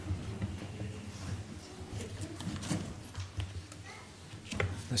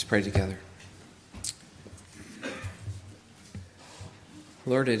Let's pray together.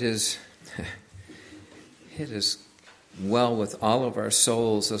 Lord, it is well with all of our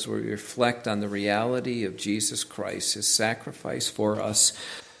souls as we reflect on the reality of Jesus Christ, his sacrifice for us,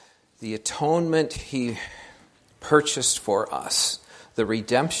 the atonement he purchased for us, the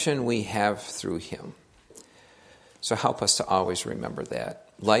redemption we have through him. So help us to always remember that.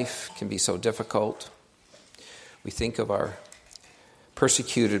 Life can be so difficult. We think of our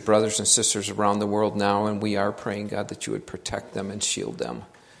persecuted brothers and sisters around the world now, and we are praying, God, that you would protect them and shield them.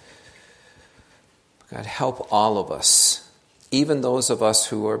 God, help all of us, even those of us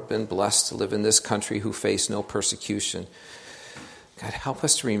who have been blessed to live in this country who face no persecution. God, help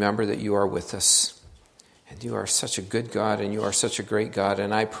us to remember that you are with us, and you are such a good God, and you are such a great God.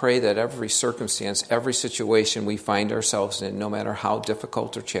 And I pray that every circumstance, every situation we find ourselves in, no matter how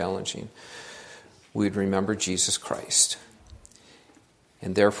difficult or challenging, we'd remember Jesus Christ.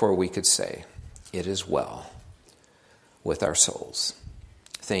 And therefore we could say, it is well with our souls.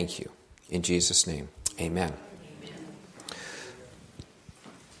 Thank you. In Jesus' name, amen.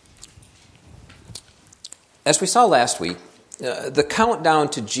 As we saw last week, the countdown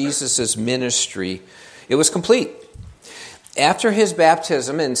to Jesus' ministry, it was complete. After his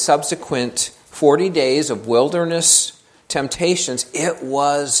baptism and subsequent 40 days of wilderness temptations, it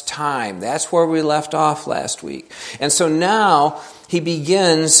was time. That's where we left off last week. And so now he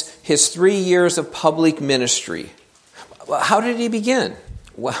begins his 3 years of public ministry. How did he begin?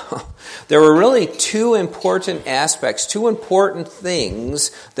 Well, there were really two important aspects, two important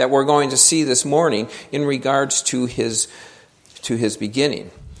things that we're going to see this morning in regards to his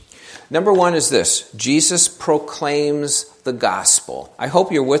beginning. Number one is this: Jesus proclaims the gospel. I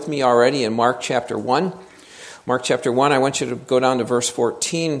hope you're with me already in Mark chapter 1. Mark chapter 1, I want you to go down to verse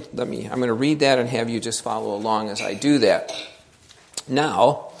 14. I'm going to read that and have you just follow along as I do that.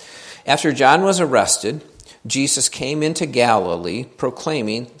 Now, after John was arrested, Jesus came into Galilee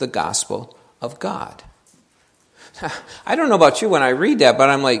proclaiming the gospel of God. I don't know about you when I read that, but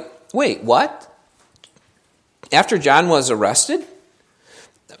I'm like, wait, what? After John was arrested?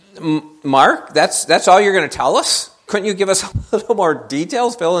 Mark, that's all you're going to tell us? Couldn't you give us a little more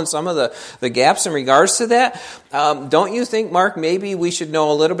details, fill in some of the gaps in regards to that? Don't you think, Mark, maybe we should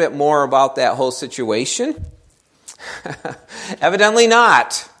know a little bit more about that whole situation? Evidently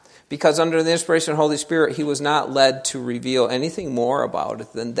not, because under the inspiration of the Holy Spirit, he was not led to reveal anything more about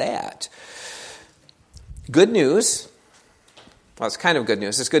it than that. Good news, well, it's kind of good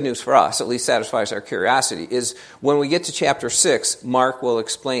news. It's good news for us, at least satisfies our curiosity, is when we get to chapter 6, Mark will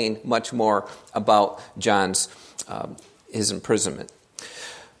explain much more about John's his imprisonment.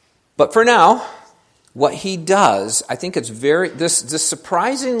 But for now, what he does, I think it's this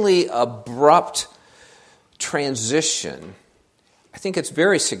surprisingly abrupt transition, I think it's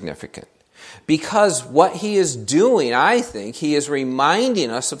very significant. Because what he is doing, I think, he is reminding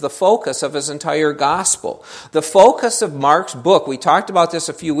us of the focus of his entire gospel. The focus of Mark's book, we talked about this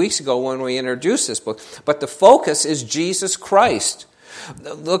a few weeks ago when we introduced this book, but the focus is Jesus Christ.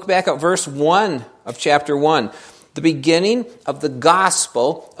 Look back at verse 1 of chapter 1. The beginning of the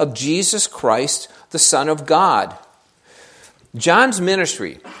gospel of Jesus Christ, the Son of God. John's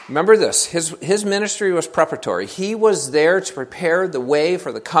ministry, remember this, his ministry was preparatory. He was there to prepare the way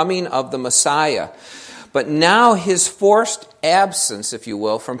for the coming of the Messiah. But now his forced absence, if you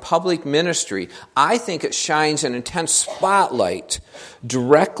will, from public ministry, I think it shines an intense spotlight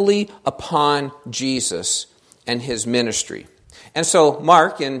directly upon Jesus and his ministry. And so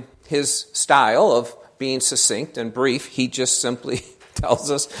Mark, in his style of being succinct and brief, he just simply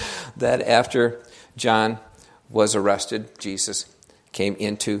tells us that after John was arrested, Jesus came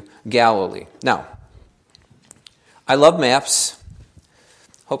into Galilee. Now, I love maps.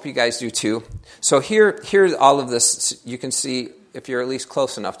 Hope you guys do too. So here's all of this. You can see, if you're at least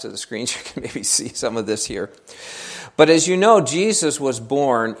close enough to the screens, you can maybe see some of this here. But as you know, Jesus was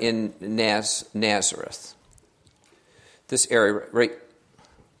born in Nazareth. This area, right?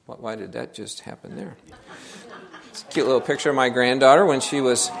 Why did that just happen there? It's a cute little picture of my granddaughter when she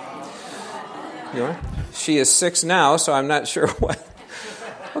was... She is 6 now, so I'm not sure what.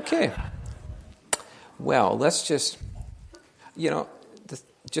 Okay. Well, let's just,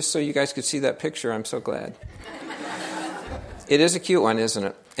 just so you guys could see that picture, I'm so glad. It is a cute one, isn't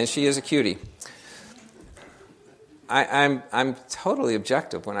it? And she is a cutie. I'm totally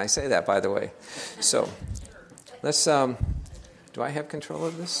objective when I say that, by the way. So let's. Do I have control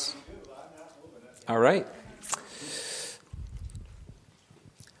of this? All right.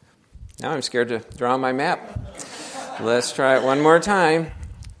 Now I'm scared to draw my map. Let's try it one more time.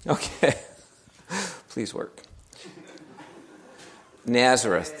 Okay. Please work.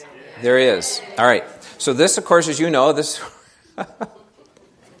 Nazareth. There is. All right. So this, of course, as you know, this...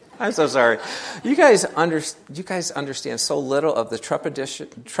 I'm so sorry. You guys understand so little of the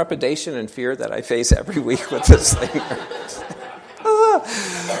trepidation and fear that I face every week with this thing.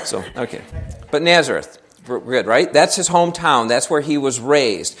 So, okay. But Nazareth, we're good, right? That's his hometown. That's where he was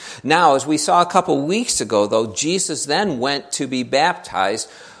raised. Now, as we saw a couple weeks ago, though, Jesus then went to be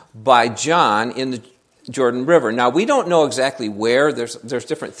baptized by John in the Jordan River. Now, we don't know exactly where. There's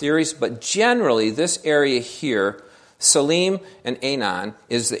different theories, but generally this area here, Salim and Aenon,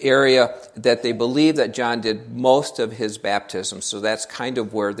 is the area that they believe that John did most of his baptism. So that's kind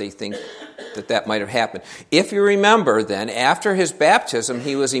of where they think that might have happened. If you remember then, after his baptism,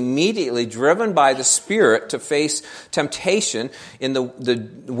 he was immediately driven by the Spirit to face temptation in the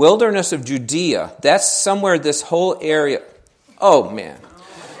wilderness of Judea. That's somewhere this whole area. Oh, man.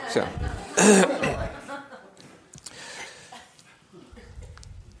 So...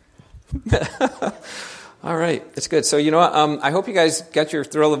 All right, it's good. So you know what? I hope you guys got your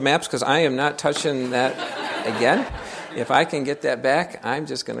thrill of maps because I am not touching that again. If I can get that back, I'm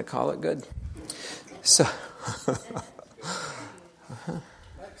just going to call it good. So,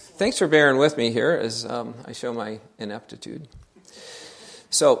 thanks for bearing with me here as I show my ineptitude.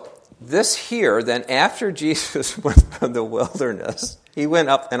 So this here, then after Jesus went from the wilderness, he went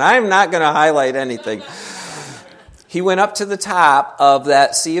up, and I'm not going to highlight anything. He went up to the top of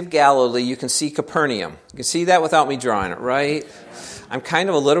that Sea of Galilee. You can see Capernaum. You can see that without me drawing it, right? I'm kind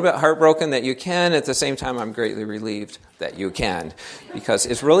of a little bit heartbroken that you can. At the same time, I'm greatly relieved that you can. Because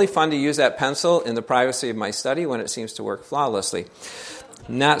it's really fun to use that pencil in the privacy of my study when it seems to work flawlessly.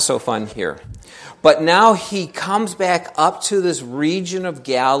 Not so fun here. But now he comes back up to this region of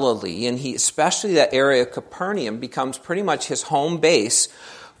Galilee, and especially that area of Capernaum becomes pretty much his home base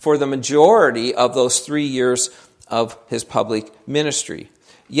for the majority of those 3 years of his public ministry.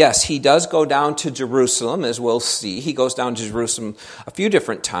 Yes, he does go down to Jerusalem, as we'll see. He goes down to Jerusalem a few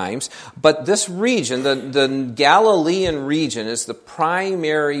different times. But this region, the Galilean region, is the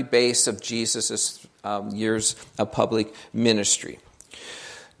primary base of Jesus' years of public ministry.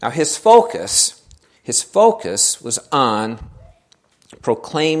 Now, his focus was on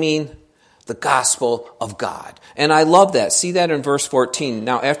proclaiming the gospel of God. And I love that. See that in verse 14.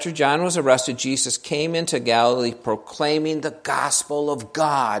 Now, after John was arrested, Jesus came into Galilee proclaiming the gospel of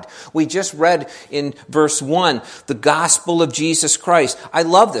God. We just read in verse 1, the gospel of Jesus Christ. I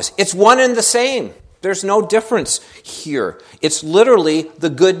love this. It's one and the same. There's no difference here. It's literally the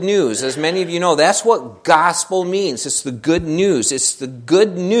good news. As many of you know, that's what gospel means. It's the good news. It's the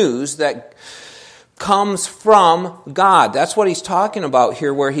good news that comes from God. That's what he's talking about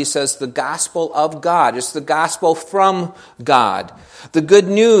here where he says the gospel of God. It's the gospel from God. The good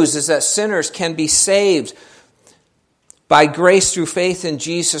news is that sinners can be saved by grace through faith in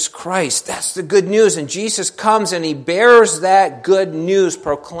Jesus Christ. That's the good news. And Jesus comes and he bears that good news,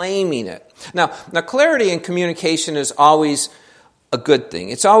 proclaiming it. Now clarity in communication is always a good thing.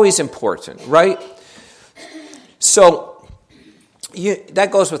 It's always important, right? So that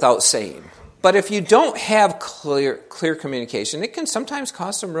goes without saying. But if you don't have clear communication, it can sometimes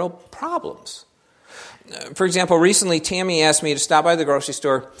cause some real problems. For example, recently Tammy asked me to stop by the grocery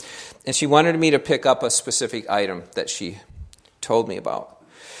store, and she wanted me to pick up a specific item that she told me about.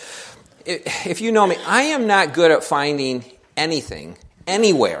 If you know me, I am not good at finding anything,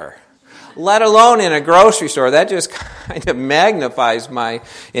 anywhere, let alone in a grocery store. That just kind of magnifies my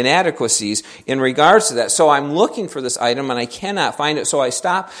inadequacies in regards to that. So I'm looking for this item and I cannot find it. So I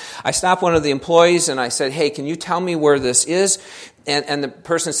stop one of the employees and I said, hey, can you tell me where this is? And the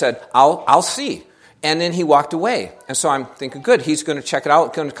person said, I'll see. And then he walked away. And so I'm thinking, good, he's going to check it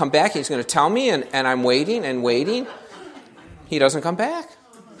out, going to come back, he's going to tell me, and I'm waiting and waiting. He doesn't come back.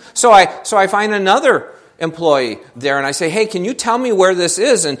 So I find another employee there, and I say, hey, can you tell me where this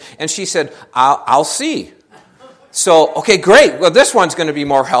is? And she said, I'll see. So, okay, great. Well, this one's going to be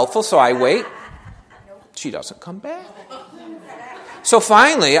more helpful, so I wait. She doesn't come back. So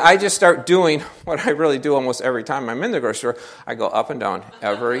finally, I just start doing what I really do almost every time I'm in the grocery store. I go up and down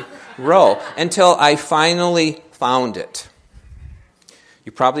every row until I finally found it.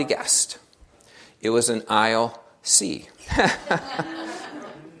 You probably guessed. It was an aisle C.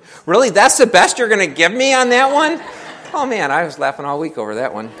 Really? That's the best you're going to give me on that one? Oh, man, I was laughing all week over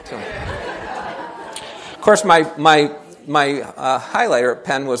that one, too. Of course, my highlighter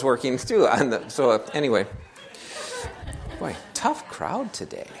pen was working, too. So anyway. Boy, tough crowd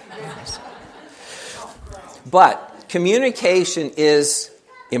today. But communication is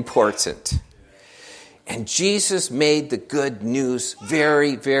important. And Jesus made the good news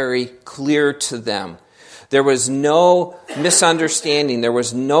very, very clear to them. There was no misunderstanding. There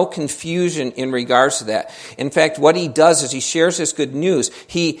was no confusion in regards to that. In fact, what he does is he shares this good news.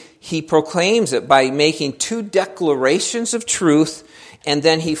 He proclaims it by making 2 declarations of truth, and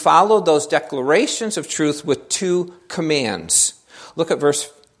then he followed those declarations of truth with 2 commands. Look at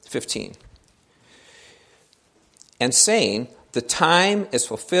verse 15. And saying, the time is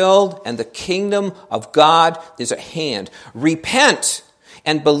fulfilled and the kingdom of God is at hand. Repent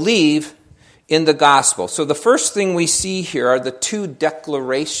and believe in the gospel. So the first thing we see here are the 2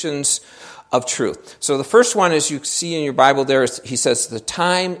 declarations of truth. So the first one, as you see in your Bible there, he says, the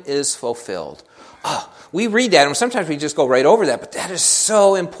time is fulfilled. Oh, we read that and sometimes we just go right over that, but that is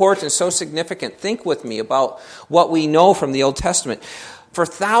so important, so significant. Think with me about what we know from the Old Testament. For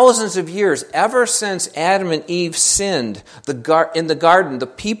thousands of years, ever since Adam and Eve sinned in the garden, the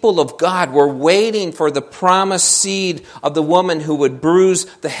people of God were waiting for the promised seed of the woman who would bruise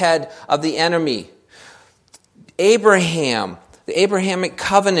the head of the enemy. Abraham, the Abrahamic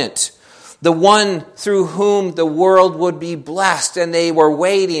covenant, the one through whom the world would be blessed, and they were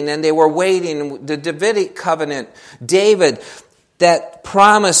waiting. The Davidic covenant, David, that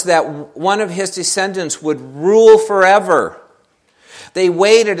promise that one of his descendants would rule forever. They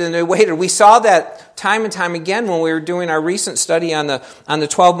waited and they waited. We saw that time and time again when we were doing our recent study on the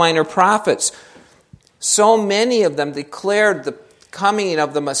 12 minor prophets. So many of them declared the coming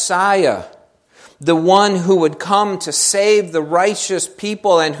of the Messiah, the one who would come to save the righteous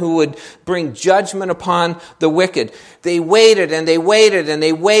people and who would bring judgment upon the wicked. They waited and they waited and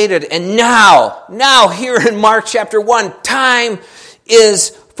they waited. And now here in Mark chapter 1, time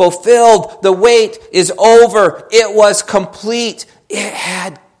is fulfilled. The wait is over. It was complete. It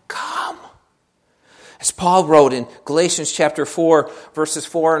had come. As Paul wrote in Galatians chapter 4, verses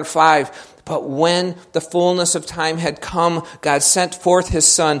 4 and 5, but when the fullness of time had come, God sent forth his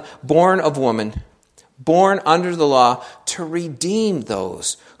Son, born of woman, born under the law, to redeem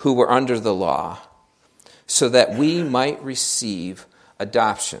those who were under the law, so that we might receive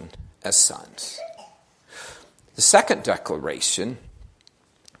adoption as sons. The second declaration,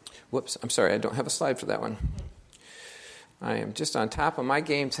 I don't have a slide for that one. I am just on top of my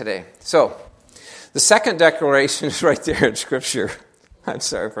game today. So, the second declaration is right there in Scripture. I'm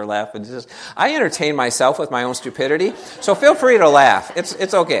sorry for laughing. I entertain myself with my own stupidity, so feel free to laugh.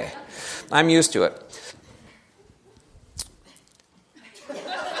 It's okay. I'm used to it.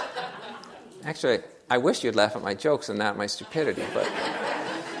 Actually, I wish you'd laugh at my jokes and not my stupidity, but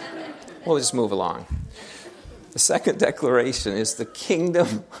we'll just move along. The second declaration is the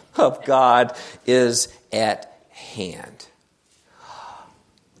kingdom of God is at hand.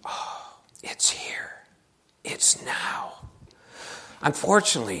 It's here. It's now.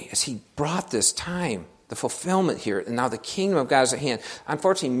 Unfortunately, as he brought this time, the fulfillment here, and now the kingdom of God is at hand,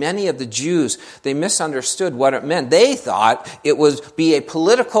 unfortunately, many of the Jews, they misunderstood what it meant. They thought it would be a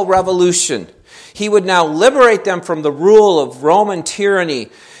political revolution. He would now liberate them from the rule of Roman tyranny,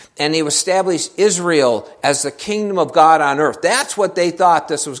 and he would establish Israel as the kingdom of God on earth. That's what they thought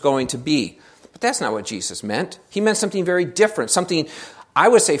this was going to be. But that's not what Jesus meant. He meant something very different, something I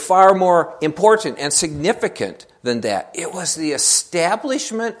would say far more important and significant than that. It was the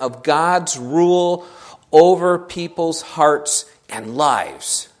establishment of God's rule over people's hearts and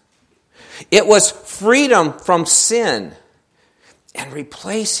lives. It was freedom from sin and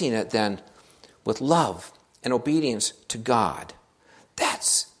replacing it then with love and obedience to God.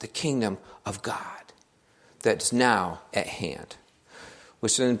 That's the kingdom of God that's now at hand.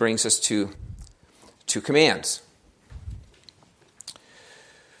 Which then brings us to 2 commands.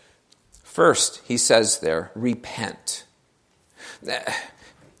 First, he says there, repent.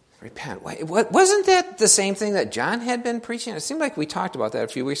 Repent. Wasn't that the same thing that John had been preaching? It seemed like we talked about that a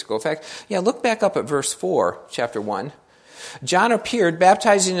few weeks ago. In fact, look back up at verse 4, chapter 1. John appeared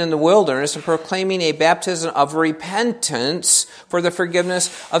baptizing in the wilderness and proclaiming a baptism of repentance for the forgiveness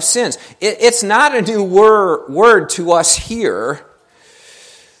of sins. It's not a new word to us here.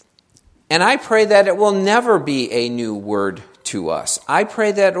 And I pray that it will never be a new word to us. I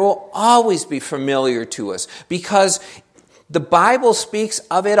pray that it will always be familiar to us because the Bible speaks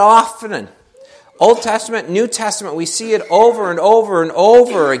of it often. Old Testament, New Testament, we see it over and over and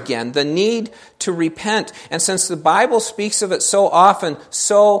over again, the need to repent. And since the Bible speaks of it so often,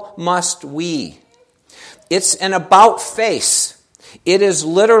 so must we. It's an about face. It is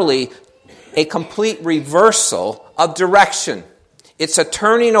literally a complete reversal of direction. It's a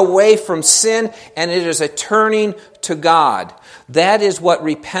turning away from sin, and it is a turning to God. That is what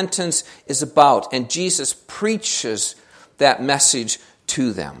repentance is about, and Jesus preaches that message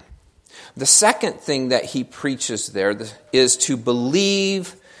to them. The second thing that he preaches there is to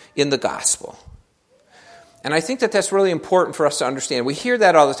believe in the gospel. And I think that that's really important for us to understand. We hear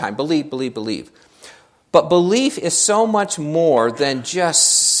that all the time. Believe, believe, believe. But belief is so much more than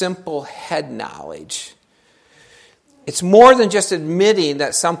just simple head knowledge. It's more than just admitting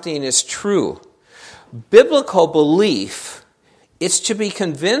that something is true. Biblical belief is to be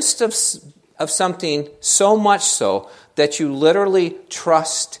convinced of something so much so that you literally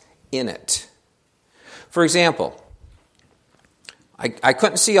trust in it. For example, I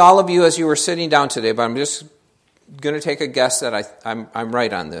couldn't see all of you as you were sitting down today, but I'm just going to take a guess that I'm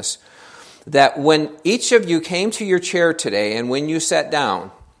right on this. That when each of you came to your chair today and when you sat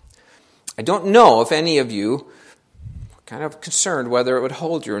down, I don't know if any of you were kind of concerned whether it would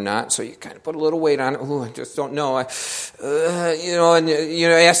hold you or not, so you kind of put a little weight on it. Oh, I just don't know. And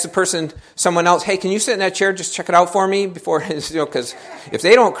ask the person, someone else, hey, can you sit in that chair? Just check it out for me before, because if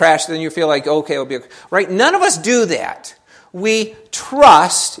they don't crash, then you feel like, okay, it'll be okay. Right? None of us do that. We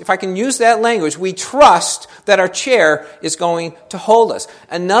trust, if I can use that language, we trust that our chair is going to hold us.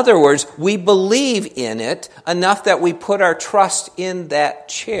 In other words, we believe in it enough that we put our trust in that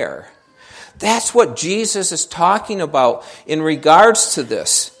chair. That's what Jesus is talking about in regards to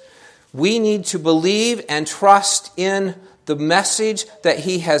this. We need to believe and trust in the message that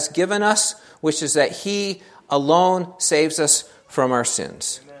He has given us, which is that He alone saves us from our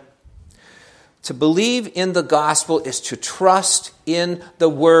sins. To believe in the gospel is to trust in the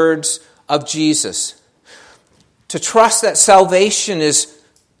words of Jesus. To trust that salvation is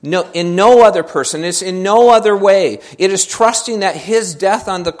in no other person. It's in no other way. It is trusting that His death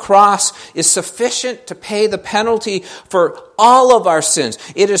on the cross is sufficient to pay the penalty for all of our sins.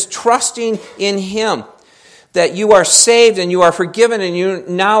 It is trusting in Him. That you are saved and you are forgiven and you're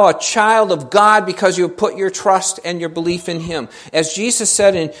now a child of God because you have put your trust and your belief in Him. As Jesus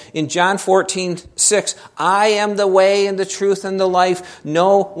said in John 14:6, I am the way and the truth and the life.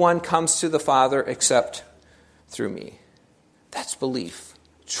 No one comes to the Father except through me. That's belief,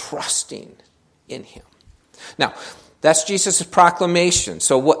 trusting in Him. Now, that's Jesus' proclamation.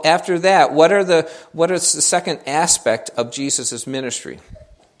 So after that, what is the second aspect of Jesus' ministry?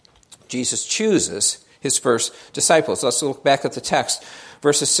 Jesus chooses His first disciples. Let's look back at the text.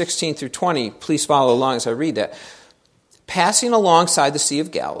 Verses 16 through 20. Please follow along as I read that. Passing alongside the Sea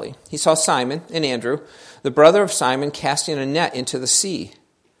of Galilee, He saw Simon and Andrew, the brother of Simon, casting a net into the sea,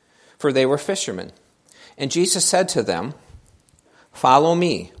 for they were fishermen. And Jesus said to them, Follow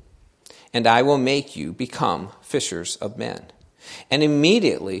me, and I will make you become fishers of men. And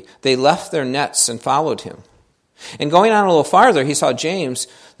immediately they left their nets and followed Him. And going on a little farther, He saw James,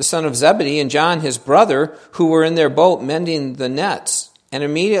 the son of Zebedee, and John, his brother, who were in their boat mending the nets. And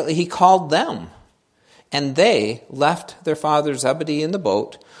immediately He called them. And they left their father Zebedee in the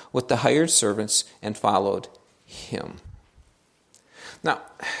boat with the hired servants and followed Him. Now,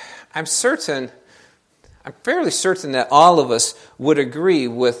 I'm fairly certain that all of us would agree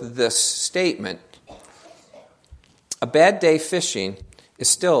with this statement. A bad day fishing is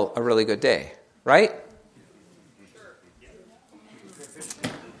still a really good day, right?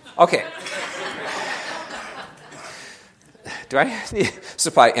 Okay. Do I need to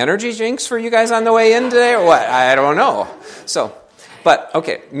supply energy drinks for you guys on the way in today or what? I don't know. But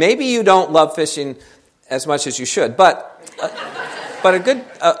okay, maybe you don't love fishing as much as you should, but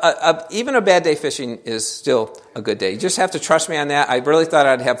even a bad day fishing is still a good day. You just have to trust me on that. I really thought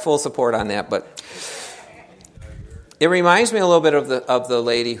I'd have full support on that, but it reminds me a little bit of the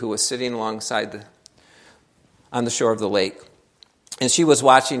lady who was sitting alongside on the shore of the lake. And she was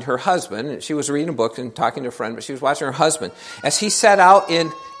watching her husband, and she was reading a book and talking to a friend, but she was watching her husband as he set out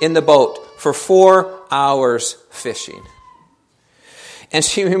in the boat for 4 hours fishing. And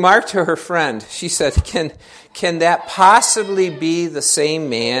she remarked to her friend, she said, can that possibly be the same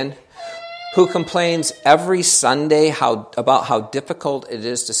man who complains every Sunday about how difficult it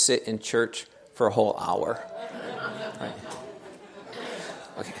is to sit in church for a whole hour? Right.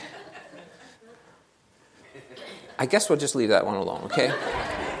 Okay. I guess we'll just leave that one alone, okay?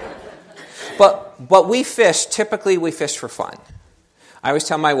 But we fish, typically we fish for fun. I always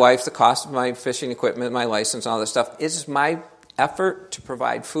tell my wife the cost of my fishing equipment, my license, and all this stuff is my effort to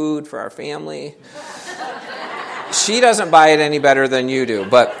provide food for our family. She doesn't buy it any better than you do,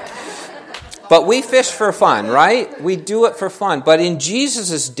 but we fish for fun, right? We do it for fun. But in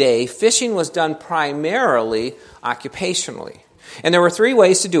Jesus' day, fishing was done primarily occupationally. And there were 3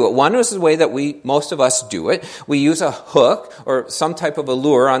 ways to do it. One was the way that most of us do it. We use a hook or some type of a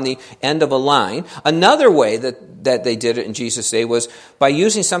lure on the end of a line. Another way that they did it in Jesus' day was by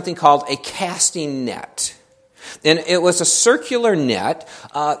using something called a casting net. And it was a circular net,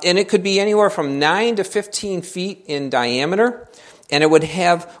 and it could be anywhere from 9 to 15 feet in diameter. and it would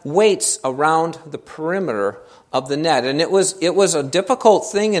have weights around the perimeter of the net. And it was a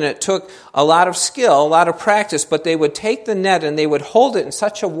difficult thing, and it took a lot of skill, a lot of practice, but they would take the net and they would hold it in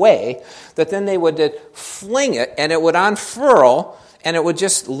such a way that then they would fling it, and it would unfurl, and it would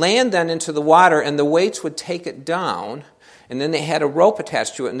just land then into the water, and the weights would take it down, and then they had a rope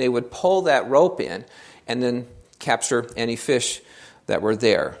attached to it, and they would pull that rope in and then capture any fish that were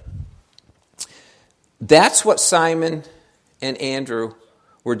there. That's what Simon and Andrew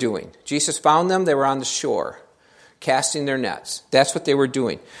were doing. Jesus found them. They were on the shore, casting their nets. That's what they were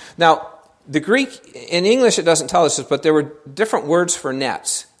doing. Now, the Greek, in English it doesn't tell us this, but there were different words for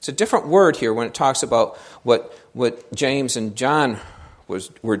nets. It's a different word here when it talks about what James and John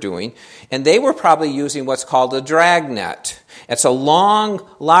were doing. And they were probably using what's called a drag net. It's a long,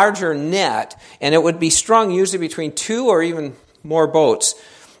 larger net, and it would be strung usually between 2 or even more boats.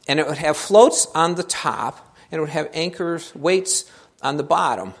 And it would have floats on the top, and it would have anchors, weights on the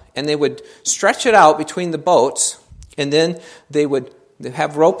bottom. And they would stretch it out between the boats, and then they would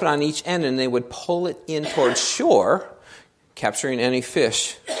have rope on each end, and they would pull it in towards shore, capturing any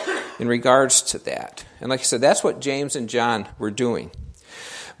fish in regards to that. And like I said, that's what James and John were doing.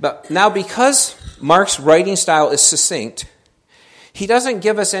 But now, because Mark's writing style is succinct, he doesn't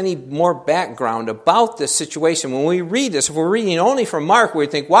give us any more background about this situation. When we read this, if we're reading only from Mark, we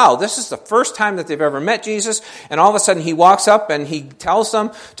think, wow, this is the first time that they've ever met Jesus, and all of a sudden he walks up and he tells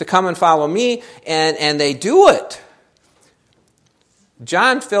them to come and follow me, and they do it.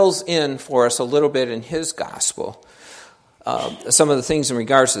 John fills in for us a little bit in his gospel some of the things in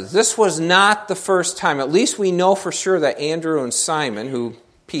regards to this. This was not the first time. At least we know for sure that Andrew and Simon,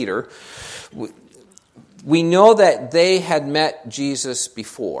 Peter, we know that they had met Jesus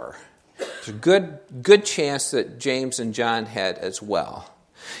before. There's a good chance that James and John had as well.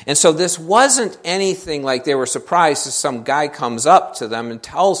 And so this wasn't anything like they were surprised as some guy comes up to them and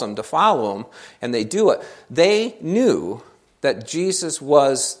tells them to follow him, and they do it. They knew that Jesus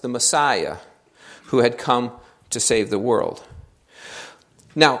was the Messiah who had come to save the world.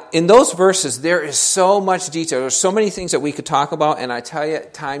 Now, in those verses, there is so much detail. There's so many things that we could talk about, and I tell you,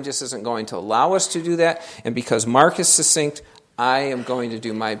 time just isn't going to allow us to do that. And because Mark is succinct, I am going to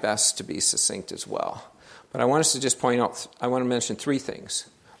do my best to be succinct as well. But I want us to just point out, I want to mention 3 things.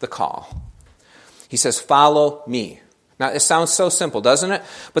 The call. He says, follow me. Now, it sounds so simple, doesn't it?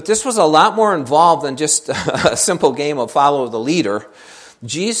 But this was a lot more involved than just a simple game of follow the leader.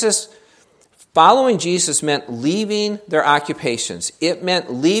 Following Jesus meant leaving their occupations. It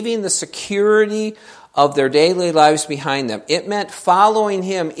meant leaving the security of their daily lives behind them. It meant following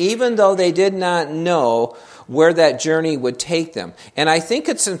him even though they did not know where that journey would take them. And I think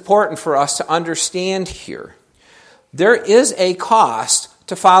it's important for us to understand here. There is a cost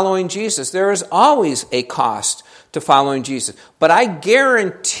to following Jesus. There is always a cost to following Jesus. But I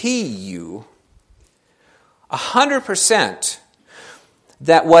guarantee you 100%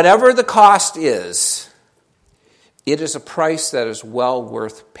 that whatever the cost is, it is a price that is well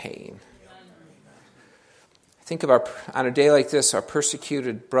worth paying. Think of on a day like this, our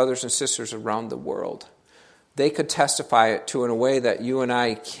persecuted brothers and sisters around the world. They could testify it to in a way that you and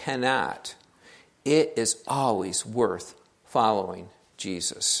I cannot. It is always worth following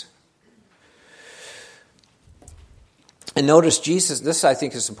Jesus. And notice Jesus, this I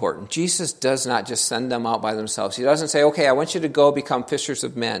think is important. Jesus does not just send them out by themselves. He doesn't say, okay, I want you to go become fishers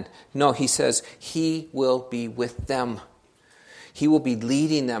of men. No, he says he will be with them. He will be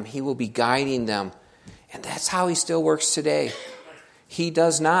leading them. He will be guiding them. And that's how he still works today. He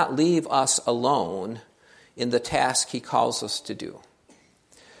does not leave us alone in the task he calls us to do.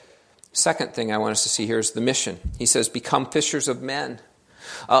 Second thing I want us to see here is the mission. He says, become fishers of men.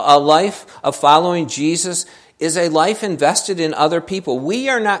 A life of following Jesus is a life invested in other people. We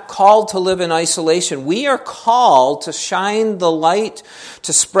are not called to live in isolation. We are called to shine the light,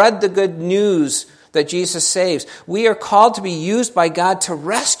 to spread the good news that Jesus saves. We are called to be used by God to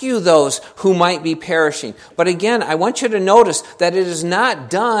rescue those who might be perishing. But again, I want you to notice that it is not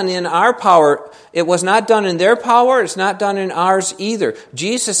done in our power. It was not done in their power. It's not done in ours either.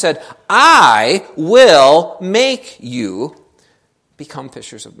 Jesus said, I will make you become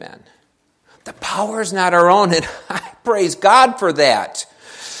fishers of men. The power is not our own, and I praise God for that.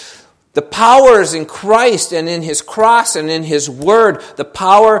 The power is in Christ and in his cross and in his word. The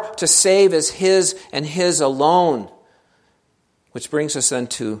power to save is his and his alone. Which brings us then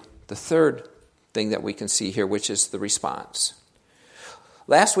to the third thing that we can see here, which is the response.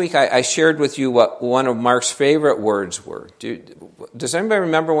 Last week I shared with you what one of Mark's favorite words were. Does anybody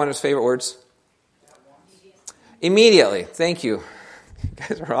remember one of his favorite words? Immediately. Thank you. You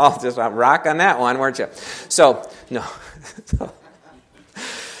guys are all just on rock on that one, weren't you? So, no.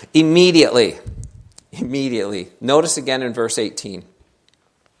 Immediately. Notice again in verse 18.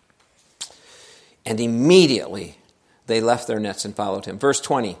 And immediately they left their nets and followed him. Verse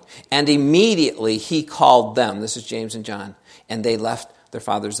 20. And immediately he called them. This is James and John. And they left their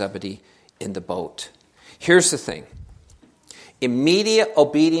father Zebedee in the boat. Here's the thing. Immediate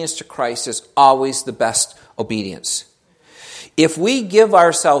obedience to Christ is always the best obedience. If we give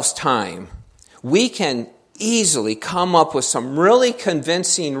ourselves time, we can easily come up with some really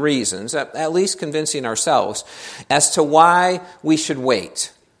convincing reasons, at least convincing ourselves, as to why we should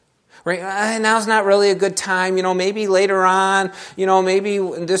wait. Right? Now's not really a good time. Maybe later on. Maybe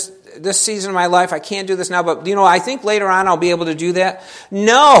this season of my life I can't do this now, but I think later on I'll be able to do that.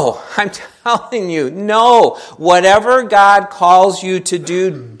 No, I'm telling you, no. Whatever God calls you to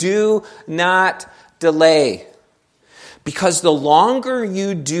do not delay. Because the longer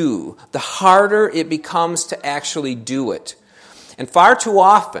you do, the harder it becomes to actually do it. And far too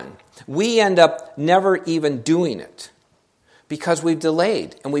often, we end up never even doing it because we've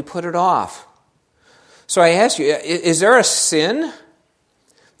delayed and we put it off. So I ask you, is there a sin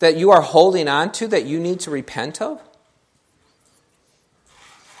that you are holding on to that you need to repent of?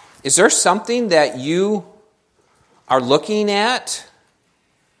 Is there something that you are looking at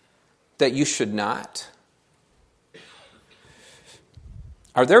that you should not?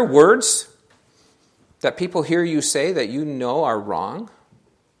 Are there words that people hear you say that you know are wrong?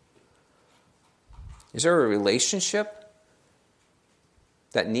 Is there a relationship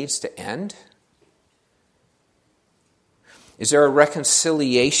that needs to end? Is there a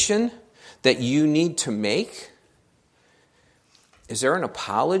reconciliation that you need to make? Is there an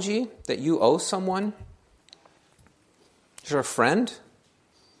apology that you owe someone? Is there a friend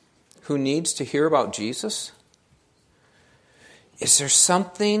who needs to hear about Jesus? Is there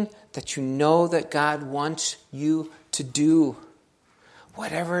something that you know that God wants you to do?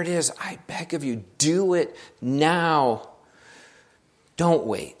 Whatever it is, I beg of you, do it now. Don't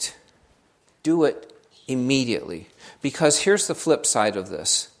wait. Do it immediately. Because here's the flip side of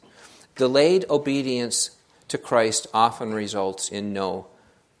this. Delayed obedience to Christ often results in no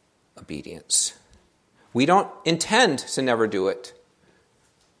obedience. We don't intend to never do it,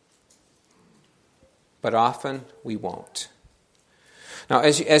 but often we won't. Now,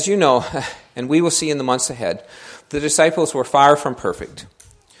 as you know, and we will see in the months ahead, the disciples were far from perfect.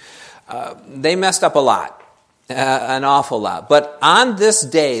 They messed up a lot, an awful lot. But on this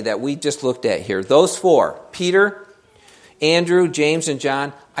day that we just looked at here, those four, Peter, Andrew, James, and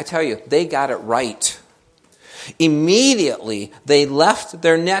John, I tell you, they got it right. Immediately, they left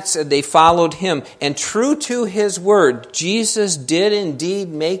their nets and they followed him. And true to his word, Jesus did indeed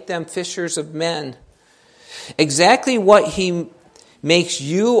make them fishers of men. Exactly what he makes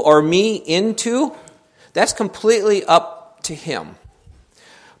you or me into, that's completely up to him.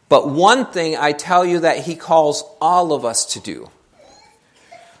 But one thing I tell you that he calls all of us to do: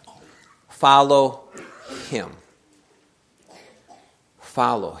 follow him.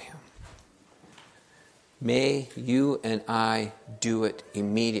 Follow him. May you and I do it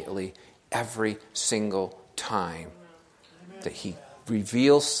immediately every single time that he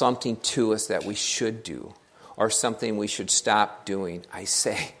reveals something to us that we should do, or something we should stop doing. I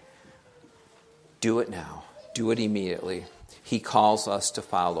say, do it now. Do it immediately. He calls us to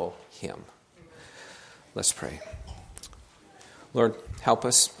follow him. Let's pray. Lord, help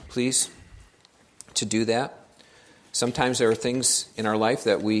us, please, to do that. Sometimes there are things in our life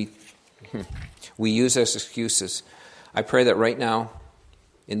that we use as excuses. I pray that right now,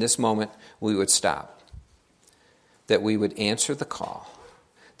 in this moment, we would stop. That we would answer the call.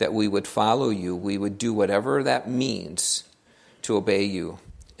 That we would follow you, we would do whatever that means to obey you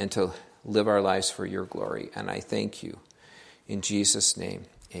and to live our lives for your glory. And I thank you. In Jesus' name,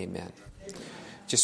 amen.